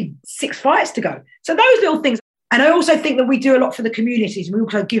fight in, 6 fights to go. So those little things. And I also think that we do a lot for the communities and we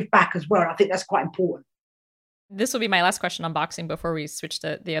also give back as well. And I think that's quite important. This will be my last question on boxing before we switch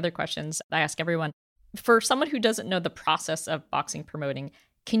to the other questions I ask everyone. For someone who doesn't know the process of boxing promoting,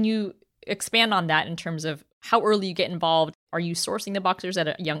 can you expand on that in terms of how early you get involved? Are you sourcing the boxers at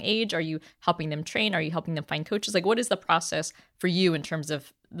a young age? Are you helping them train? Are you helping them find coaches? Like, what is the process for you in terms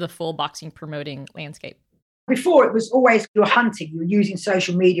of the full boxing promoting landscape? Before, it was always you were hunting. You were using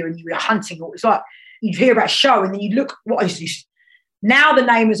social media and you were hunting. It's like you'd hear about a show and then you look, what is this? Now the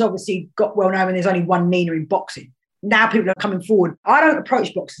name has obviously got well known and there's only one Nina in boxing. Now people are coming forward. I don't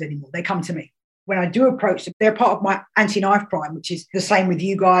approach boxers anymore. They come to me. When I do approach them, they're part of my anti-knife crime, which is the same with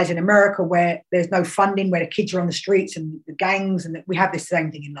you guys in America, where there's no funding, where the kids are on the streets and the gangs, and we have this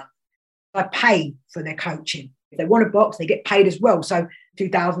same thing in London. I pay for their coaching. If they want to box, they get paid as well. So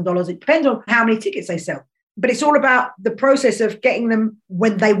 $2,000, it depends on how many tickets they sell. But it's all about the process of getting them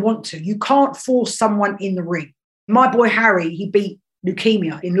when they want to. You can't force someone in the ring. My boy Harry, he beat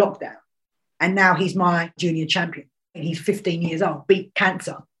leukemia in lockdown, and now he's my junior champion. And he's 15 years old, beat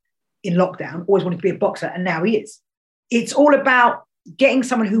cancer in lockdown, always wanted to be a boxer, and now he is. It's all about getting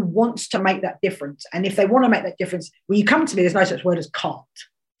someone who wants to make that difference. And if they want to make that difference, when you come to me, there's no such word as can't.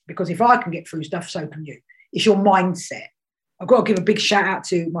 Because if I can get through stuff, so can you. It's your mindset. I've got to give a big shout out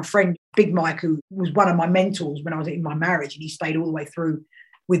to my friend, Big Mike, who was one of my mentors when I was in my marriage, and he stayed all the way through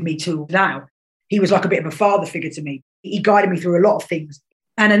with me till now. He was like a bit of a father figure to me. He guided me through a lot of things.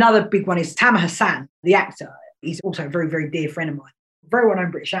 And another big one is Tamer Hassan, the actor. He's also a very, very dear friend of mine. Very well-known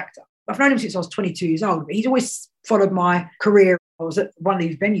British actor. I've known him since I was 22 years old, but he's always followed my career. I was at one of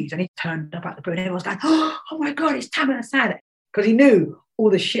these venues and he turned up at the booth and everyone was going, oh my God, it's Tamer Hassan. Because he knew all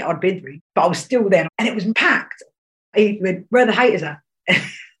the shit I'd been through, but I was still there and it was packed. He went, where the haters are?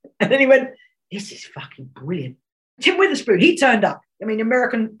 And then he went, this is fucking brilliant. Tim Witherspoon, he turned up. I mean,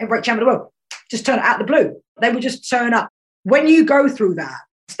 American heavyweight champion of the world, just turned out of the blue. They would just turn up. When you go through that,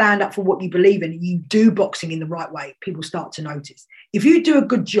 stand up for what you believe in and you do boxing in the right way, people start to notice. If you do a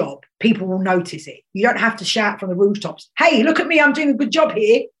good job, people will notice it. You don't have to shout from the rooftops, hey, look at me, I'm doing a good job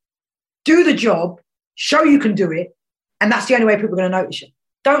here. Do the job, show you can do it, and that's the only way people are going to notice you.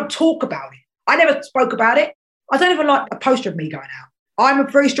 Don't talk about it. I never spoke about it. I don't even like a poster of me going out. I'm a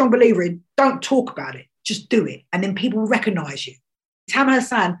very strong believer in don't talk about it, just do it, and then people will recognise you. Tamer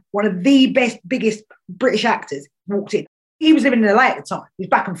Hassan, one of the best, biggest British actors, walked in. He was living in LA at the time. He was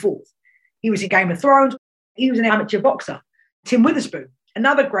back and forth. He was in Game of Thrones. He was an amateur boxer. Tim Witherspoon,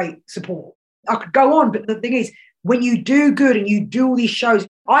 another great support. I could go on, but the thing is, when you do good and you do all these shows,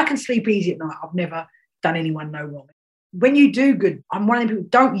 I can sleep easy at night. I've never done anyone no wrong. When you do good, I'm one of the people,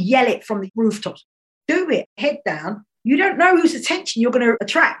 don't yell it from the rooftops. Do it, head down. You don't know whose attention you're going to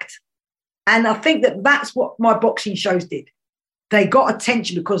attract. And I think that that's what my boxing shows did. They got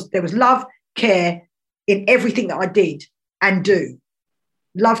attention because there was love, care in everything that I did and do.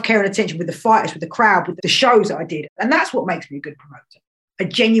 Love, care and attention with the fighters, with the crowd, with the shows that I did. And that's what makes me a good promoter. I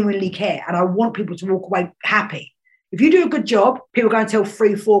genuinely care and I want people to walk away happy. If you do a good job, people are going to tell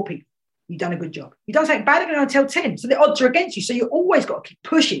 3, 4 people you've done a good job. You've done something bad, they're going to tell 10. So the odds are against you. So you always got to keep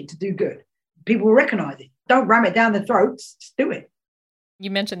pushing to do good. People will recognise it. Don't ram it down their throats. Just do it. You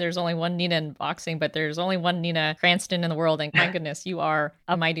mentioned there's only one Nina in boxing, but there's only one Nina Cranston in the world. And my goodness, you are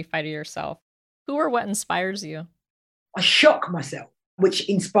a mighty fighter yourself. Who or what inspires you? I shock myself, which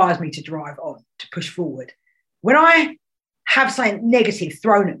inspires me to drive on, to push forward. When I have something negative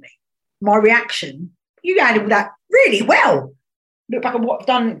thrown at me, my reaction, you handled that really well. Look back at what I've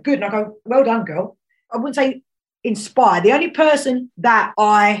done good and I go, well done, girl. I wouldn't say inspired. The only person that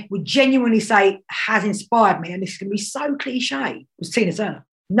I would genuinely say has inspired me, and this is going to be so cliche, was Tina Turner.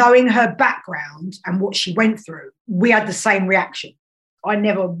 Knowing her background and what she went through, we had the same reaction. I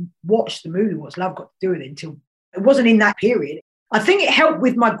never watched the movie What's Love Got to Do With It until it wasn't in that period. I think it helped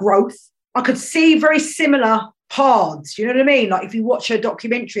with my growth. I could see very similar paths, you know what I mean? Like if you watch her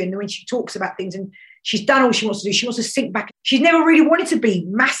documentary and when she talks about things and she's done all she wants to do, she wants to sink back. She's never really wanted to be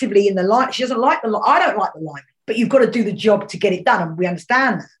massively in the light. She doesn't like the light. I don't like the light, but you've got to do the job to get it done. And we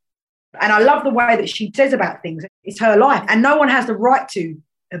understand that. And I love the way that she says about things. It's her life and no one has the right to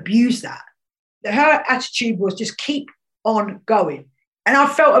abuse that. Her attitude was just keep on going. And I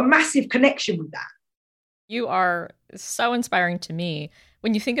felt a massive connection with that. You are so inspiring to me.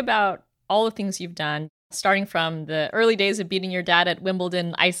 When you think about all the things you've done, starting from the early days of beating your dad at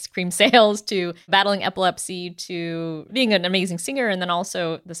Wimbledon ice cream sales to battling epilepsy to being an amazing singer and then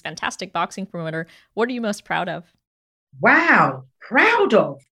also this fantastic boxing promoter, what are you most proud of? Wow, proud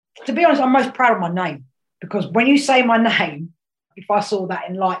of? To be honest, I'm most proud of my name because when you say my name, if I saw that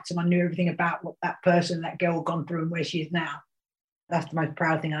in lights and I knew everything about what that person, that girl had gone through and where she is now, that's the most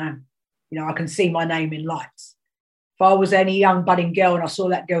proud thing I am. You know, I can see my name in lights. If I was any young budding girl and I saw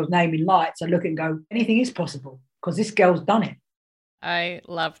that girl's name in lights, I'd look and go, anything is possible because this girl's done it. I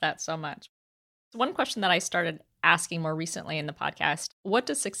love that so much. One question that I started asking more recently in the podcast, what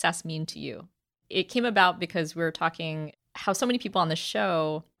does success mean to you? It came about because we were talking how so many people on the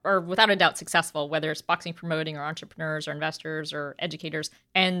show are without a doubt successful, whether it's boxing promoting or entrepreneurs or investors or educators.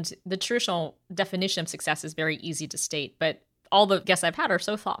 And the traditional definition of success is very easy to state, but all the guests I've had are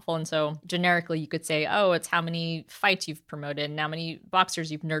so thoughtful. And so generically you could say, oh, it's how many fights you've promoted and how many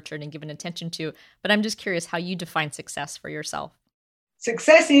boxers you've nurtured and given attention to. But I'm just curious how you define success for yourself.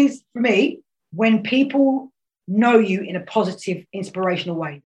 Success is, for me, when people know you in a positive, inspirational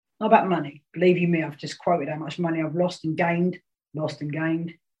way. Not about money. Believe you me, I've just quoted how much money I've lost and gained.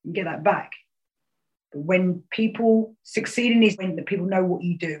 You get that back. But when people succeed in this, when the people know what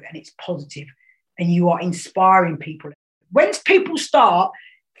you do and it's positive and you are inspiring people. When people start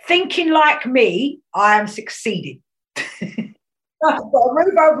thinking like me, I am succeeding. I've got a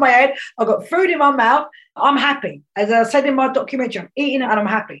roof over my head. I've got food in my mouth. I'm happy. As I said in my documentary, I'm eating it and I'm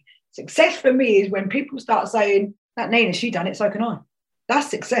happy. Success for me is when people start saying, that Nina, she done it, so can I. That's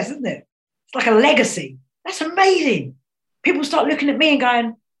success, isn't it? It's like a legacy. That's amazing. People start looking at me and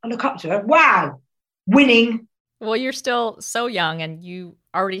going, I look up to her. Wow, winning. Well, you're still so young and you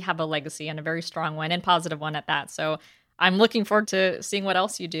already have a legacy and a very strong one and positive one at that. So I'm looking forward to seeing what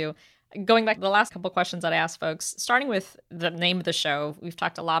else you do. Going back to the last couple of questions that I asked folks, starting with the name of the show, we've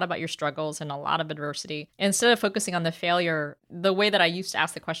talked a lot about your struggles and a lot of adversity. Instead of focusing on the failure, the way that I used to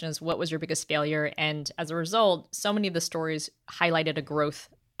ask the question is, what was your biggest failure? And as a result, so many of the stories highlighted a growth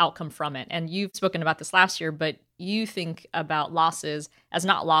outcome from it. And you've spoken about this last year, but you think about losses as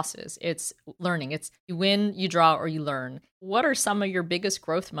not losses. It's learning. It's you win, you draw, or you learn. What are some of your biggest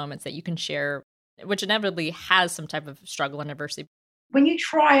growth moments that you can share, which inevitably has some type of struggle and adversity? When you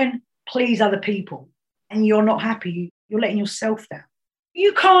try and please other people and you're not happy, you're letting yourself down.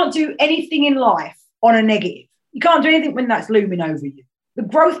 You can't do anything in life on a negative. You can't do anything when that's looming over you. The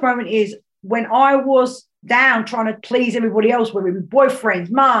growth moment is when I was down trying to please everybody else, whether it be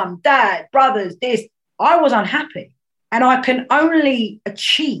boyfriends, mum, dad, brothers, this, I was unhappy. And I can only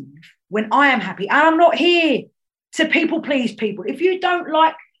achieve when I am happy. And I'm not here to people please people. If you don't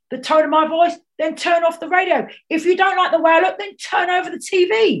like the tone of my voice, then turn off the radio. If you don't like the way I look, then turn over the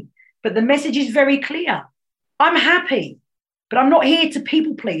TV. But the message is very clear. I'm happy, but I'm not here to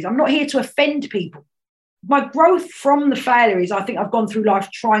people please. I'm not here to offend people. My growth from the failure is I think I've gone through life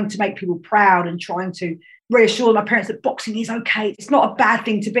trying to make people proud and trying to reassure my parents that boxing is okay. It's not a bad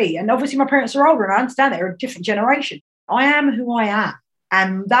thing to be. And obviously my parents are older and I understand they're a different generation. I am who I am.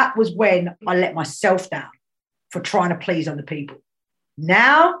 And that was when I let myself down for trying to please other people.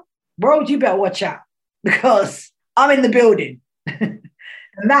 Now, world, you better watch out because I'm in the building.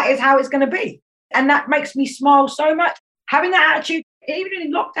 And that is how it's going to be. And that makes me smile so much. Having that attitude, even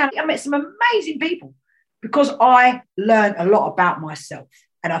in lockdown, I met some amazing people because I learned a lot about myself.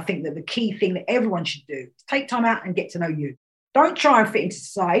 And I think that the key thing that everyone should do is take time out and get to know you. Don't try and fit into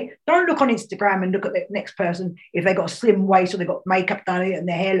society. Don't look on Instagram and look at the next person if they've got a slim waist or they've got makeup done and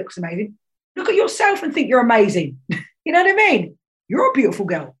their hair looks amazing. Look at yourself and think you're amazing. You know what I mean? You're a beautiful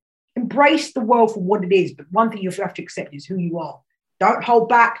girl. Embrace the world for what it is. But one thing you have to accept is who you are. Don't hold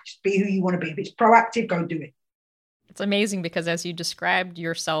back. Just be who you want to be. If it's proactive, go do it. It's amazing because as you described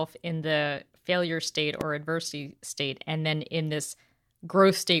yourself in the failure state or adversity state, and then in this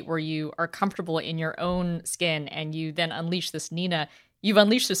growth state where you are comfortable in your own skin and you then unleash this Nina, you've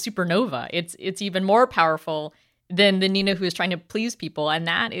unleashed a supernova. It's even more powerful than the Nina who is trying to please people. And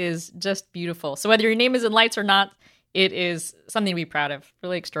that is just beautiful. So whether your name is in lights or not, it is something to be proud of.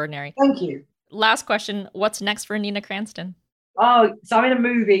 Really extraordinary. Thank you. Last question. What's next for Nina Cranston? Oh, so I'm in a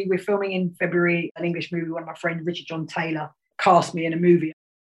movie. We're filming in February, an English movie. One of my friends, Richard John Taylor, cast me in a movie.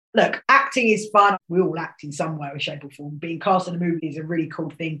 Look, acting is fun. We all act in some way or shape or form. Being cast in a movie is a really cool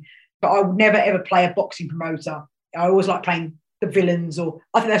thing. But I would never, ever play a boxing promoter. I always like playing the villains, or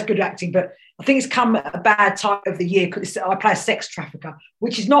I think that's good acting. But I think it's come at a bad time of the year because I play a sex trafficker,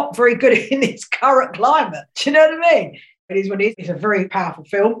 which is not very good in this current climate. Do you know what I mean? It is what it is. It's a very powerful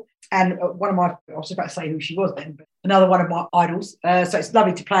film. And I was about to say who she was then, but another one of my idols. So it's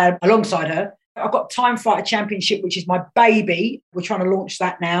lovely to play alongside her. I've got Time Fighter Championship, which is my baby. We're trying to launch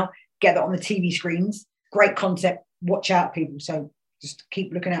that now, get that on the TV screens. Great concept. Watch out, people. So just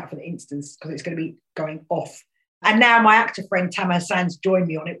keep looking out for the instance because it's going to be going off. And now my actor friend Tamer Hassan's joined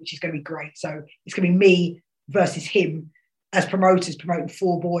me on it, which is going to be great. So it's going to be me versus him as promoters promoting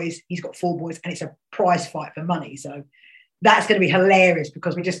 4 boys. He's got 4 boys and it's a prize fight for money. So that's going to be hilarious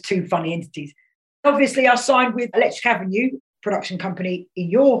because we're just 2 funny entities. Obviously, I signed with Electric Avenue, production company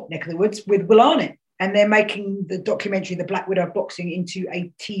in your neck of the woods, with Will Arnett. And they're making the documentary, The Black Widow of Boxing, into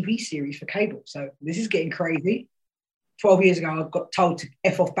a TV series for cable. So this is getting crazy. 12 years ago, I got told to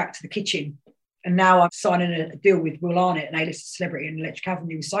F off back to the kitchen. And now I'm signing a deal with Will Arnett, an A-list celebrity in Electric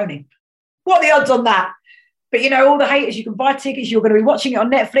Avenue with Sony. What are the odds on that? But, all the haters, you can buy tickets, you're going to be watching it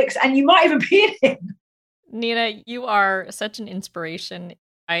on Netflix, and you might even be in it. Nina, you are such an inspiration.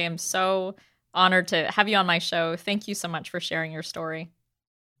 I am so honored to have you on my show. Thank you so much for sharing your story.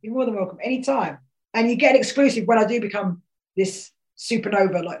 You're more than welcome. Anytime. And you get exclusive when I do become this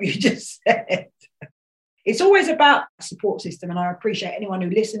supernova, like you just said. It's always about a support system, and I appreciate anyone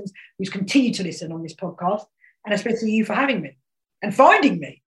who listens, who's continued to listen on this podcast, and especially you for having me and finding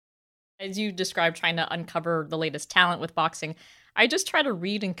me. As you described, trying to uncover the latest talent with boxing, I just try to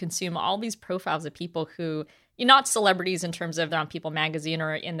read and consume all these profiles of people who, not celebrities in terms of they're on People magazine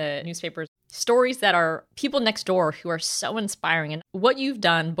or in the newspapers, stories that are people next door who are so inspiring. And what you've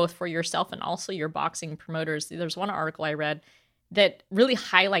done both for yourself and also your boxing promoters, there's one article I read that really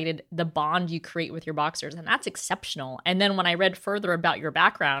highlighted the bond you create with your boxers, and that's exceptional. And then when I read further about your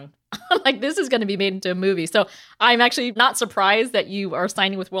background, I'm like, this is going to be made into a movie. So I'm actually not surprised that you are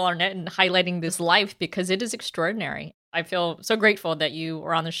signing with Will Arnett and highlighting this life because it is extraordinary. I feel so grateful that you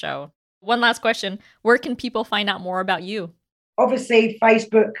were on the show. One last question. Where can people find out more about you? Obviously,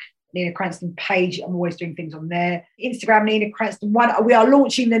 Facebook, Nina Cranston page. I'm always doing things on there. Instagram, Nina Cranston 1. We are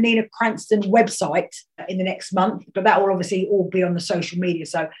launching the Nina Cranston website in the next month, but that will obviously all be on the social media.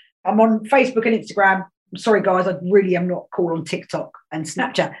 So I'm on Facebook and Instagram. I'm sorry, guys, I really am not cool on TikTok and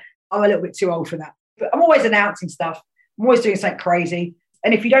Snapchat. I'm a little bit too old for that. But I'm always announcing stuff. I'm always doing something crazy.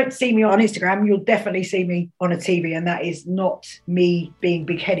 And if you don't see me on Instagram, you'll definitely see me on a TV. And that is not me being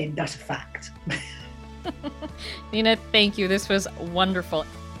big-headed. That's a fact. Nina, thank you. This was wonderful.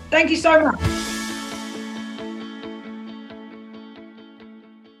 Thank you so much.